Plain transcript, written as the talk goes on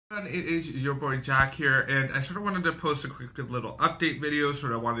It is your boy Jack here, and I sort of wanted to post a quick little update video.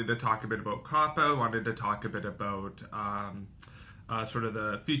 Sort of wanted to talk a bit about Coppa, wanted to talk a bit about sort of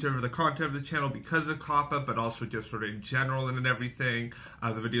the future of the content of the channel because of Coppa, but also just sort of in general and everything.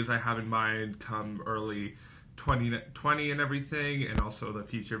 The videos I have in mind come early 2020 and everything, and also the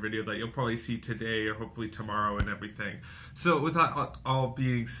future video that you'll probably see today or hopefully tomorrow and everything. So with that all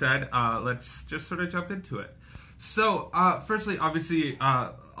being said, let's just sort of jump into it. So, firstly, obviously,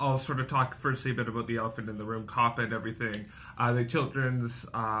 I'll sort of talk firstly a bit about the elephant in the room, Coppa and everything. The Children's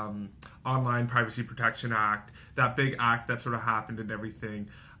Online Privacy Protection Act, that big act that sort of happened and everything,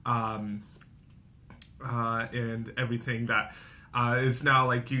 and everything that is now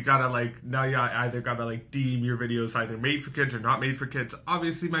like, you gotta like, now you either gotta like deem your videos either made for kids or not made for kids.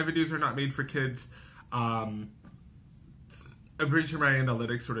 Obviously, my videos are not made for kids. I'm pretty sure my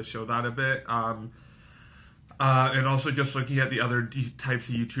analytics sort of show that a bit. And also just looking at the other types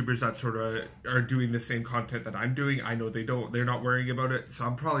of YouTubers that sort of are doing the same content that I'm doing, I know they're not worrying about it, so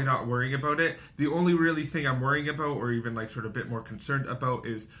I'm probably not worrying about it. The only really thing I'm worrying about, or even like sort of a bit more concerned about,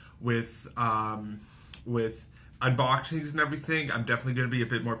 is with unboxings and everything. I'm definitely going to be a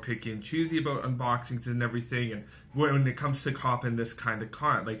bit more picky and choosy about unboxings and everything, and when it comes to Coppa and this kind of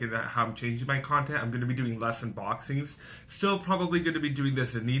content, like how I'm changing my content, I'm going to be doing less unboxings. Still probably going to be doing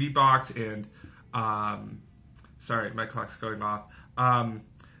this in Needy Box and sorry, my clock's going off. I'm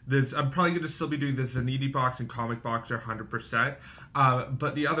probably going to still be doing this Zanidi box and comic box are 100%.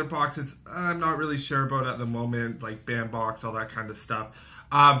 But the other boxes, I'm not really sure about at the moment, like Bam box, all that kind of stuff.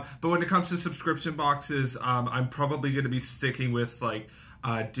 But when it comes to subscription boxes, I'm probably going to be sticking with like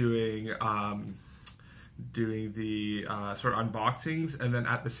doing the sort of unboxings, and then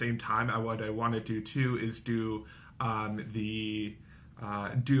at the same time, what I want to do too is do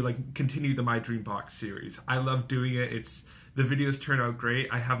continue the My Dream Box series. I love doing it. The videos turn out great.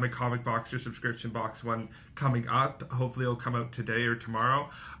 I have my comic box or subscription box one coming up. Hopefully it'll come out today or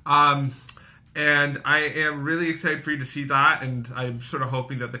tomorrow. And I am really excited for you to see that, and I'm sort of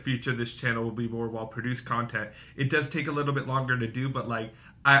hoping that the future of this channel will be more well-produced content. It does take a little bit longer to do, but like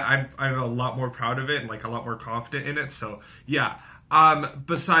I'm a lot more proud of it and like a lot more confident in it. So yeah.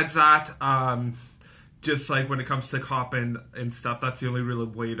 Besides that, just like when it comes to Coppa and stuff, that's the only real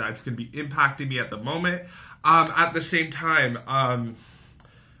way that it's going to be impacting me at the moment. At the same time,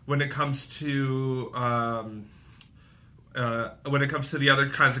 when it comes to the other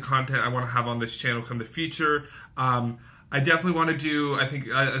kinds of content I want to have on this channel come the future, I definitely want to do,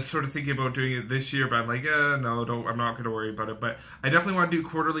 I was sort of thinking about doing it this year, but I'm like, no, I'm not going to worry about it. But I definitely want to do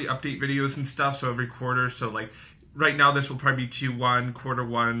quarterly update videos and stuff, so every quarter. So like right now, this will probably be Q1, quarter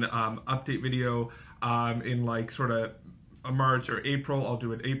one update video. In like sort of March or April, I'll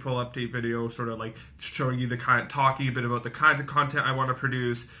do an April update video, sort of like showing you talking a bit about the kinds of content I want to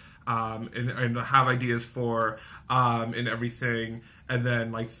produce, and have ideas for, and everything, and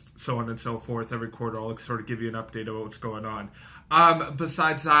then like so on and so forth. Every quarter, I'll sort of give you an update of what's going on.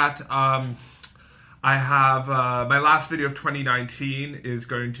 Besides that, I have my last video of 2019 is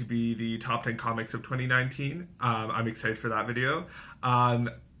going to be the top 10 comics of 2019. I'm excited for that video.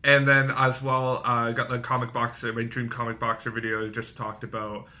 And then as well, got the comic boxer, my dream comic boxer video I just talked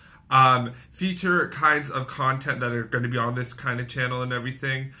about. Future kinds of content that are going to be on this kind of channel and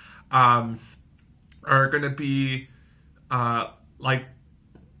everything are going to be like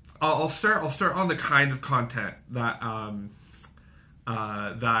I'll start on the kinds of content that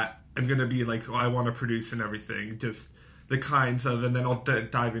that I'm going to be like I want to produce and everything. Just the kinds of, and then I'll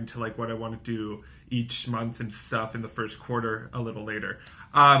dive into like what I want to do each month and stuff in the first quarter a little later.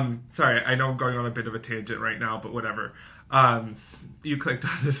 Sorry, I know I'm going on a bit of a tangent right now, but whatever. You clicked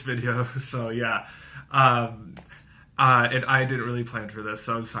on this video, so yeah. And I didn't really plan for this,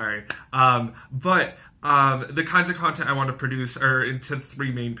 so I'm sorry. But the kinds of content I want to produce are into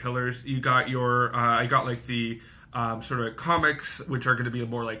three main pillars. You got your, I got like the sort of comics, which are going to be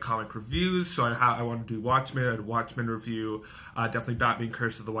more like comic reviews. So I want to do Watchmen, a Watchmen review, definitely Batman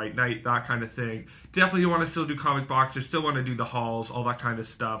Curse of the White Knight, that kind of thing. Definitely want to still do comic boxers, still want to do the hauls, all that kind of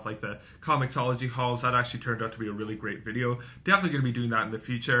stuff, like the Comixology hauls. That actually turned out to be a really great video. Definitely going to be doing that in the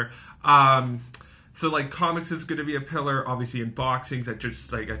future. So like comics is going to be a pillar, obviously unboxings, I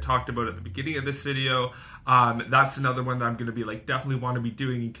talked about at the beginning of this video. That's another one that I'm going to be like definitely want to be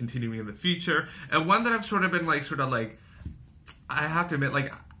doing and continuing in the future. And one that I've sort of been like I have to admit,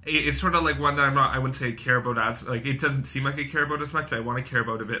 like it's sort of like one that I wouldn't say care about as, like it doesn't seem like I care about as much, but I want to care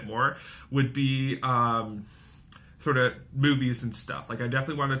about a bit more, would be sort of movies and stuff. Like I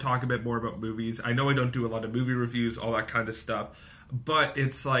definitely want to talk a bit more about movies. I know I don't do a lot of movie reviews, all that kind of stuff, but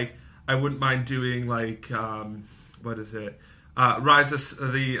it's like I wouldn't mind doing like what is it?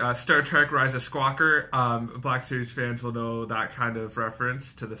 Star Trek Rise of Squawker. Black Series fans will know that kind of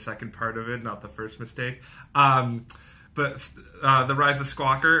reference to the second part of it, not the first mistake. But the Rise of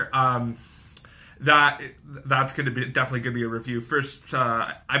Squawker. That's going to be definitely going to be a review. First,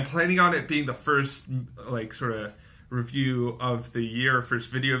 I'm planning on it being the first like sort of review of the year, first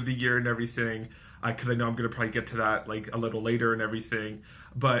video of the year and everything, because I know I'm going to probably get to that like a little later and everything.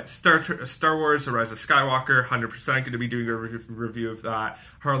 But Star Wars: The Rise of Skywalker, 100% going to be doing a review of that.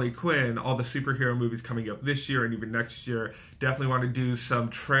 Harley Quinn, all the superhero movies coming up this year and even next year. Definitely want to do some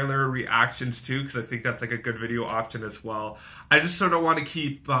trailer reactions too, because I think that's like a good video option as well. I just sort of want to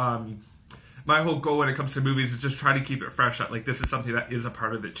keep. My whole goal when it comes to movies is just try to keep it fresh. Like, this is something that is a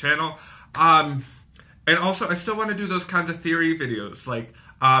part of the channel. And also, I still want to do those kinds of theory videos, like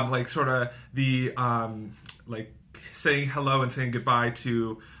sort of the, like, saying hello and saying goodbye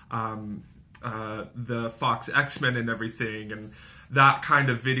to the Fox X-Men and everything, and that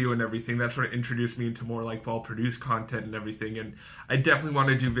kind of video and everything. That sort of introduced me into more, like, well-produced content and everything, and I definitely want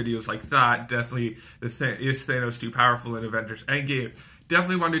to do videos like that. Definitely, is Thanos too powerful in Avengers Endgame?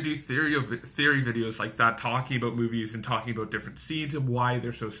 Definitely want to do theory videos like that, talking about movies and talking about different scenes and why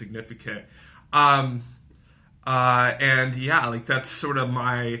they're so significant. And yeah, like that's sort of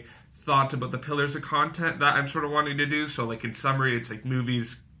my thoughts about the pillars of content that I'm sort of wanting to do. So like in summary, it's like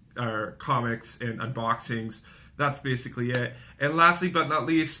movies or comics and unboxings. That's basically it. And lastly but not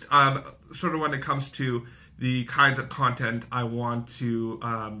least, sort of when it comes to the kinds of content I want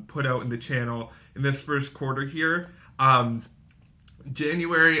to put out in the channel in this first quarter here.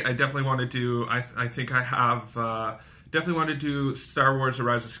 January, I definitely want to do, I think I have, definitely want to do Star Wars: The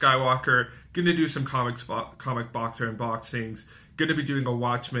Rise of Skywalker. Going to do some comic boxer unboxings. Going to be doing a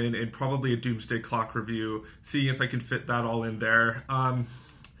Watchmen and probably a Doomsday Clock review. Seeing if I can fit that all in there.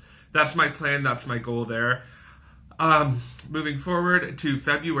 That's my plan. That's my goal there. Moving forward to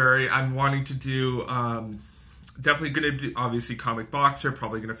February, I'm wanting to do, definitely going to do, obviously, comic boxer.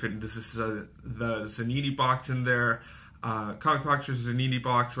 Probably going to fit into the Zanini box in there. Comic boxers, Zanini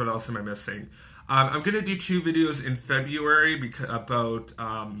box. What else am I missing? I'm going to do 2 videos in February about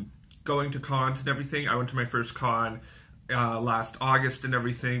going to cons and everything. I went to my first con last August and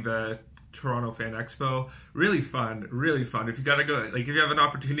everything, the Toronto Fan Expo. Really fun, really fun. If you gotta go, like if you have an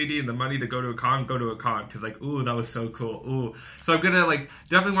opportunity and the money to go to a con, go to a con, because like, ooh, that was so cool. Ooh, so I'm gonna like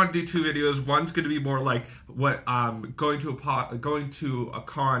definitely want to do 2 videos. One's gonna be more like what going to a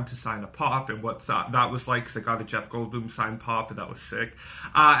con to sign a pop and what that was like, because I got a Jeff Goldblum signed pop and that was sick.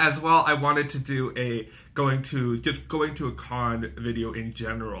 As well, I wanted to do a going to a con video in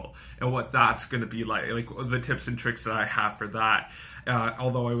general and what that's gonna be like the tips and tricks that I have for that.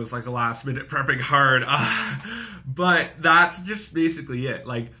 Although I was like the last minute prepping hard, but that's just basically it.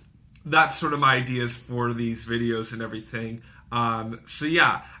 Like that's sort of my ideas for these videos and everything. So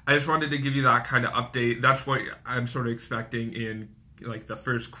yeah, I just wanted to give you that kind of update. That's what I'm sort of expecting in like the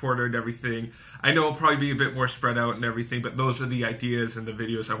first quarter and everything. I know it'll probably be a bit more spread out and everything, but those are the ideas and the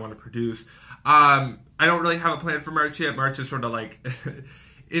videos I want to produce. I don't really have a plan for March yet. March is sort of like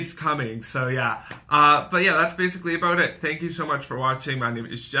it's coming, so yeah. But yeah, that's basically about it. Thank you so much for watching. My name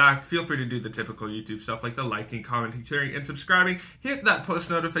is Jack. Feel free to do the typical YouTube stuff like the liking, commenting, sharing, and subscribing. Hit that post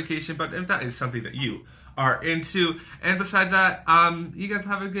notification button if that is something that you are into. And besides that, you guys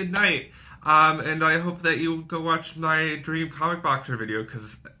have a good night. And I hope that you go watch my Dream Comic Boxer video, because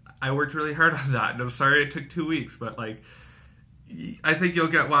I worked really hard on that. And I'm sorry it took 2 weeks, but like, I think you'll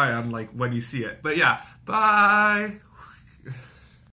get why I'm like when you see it. But yeah, bye!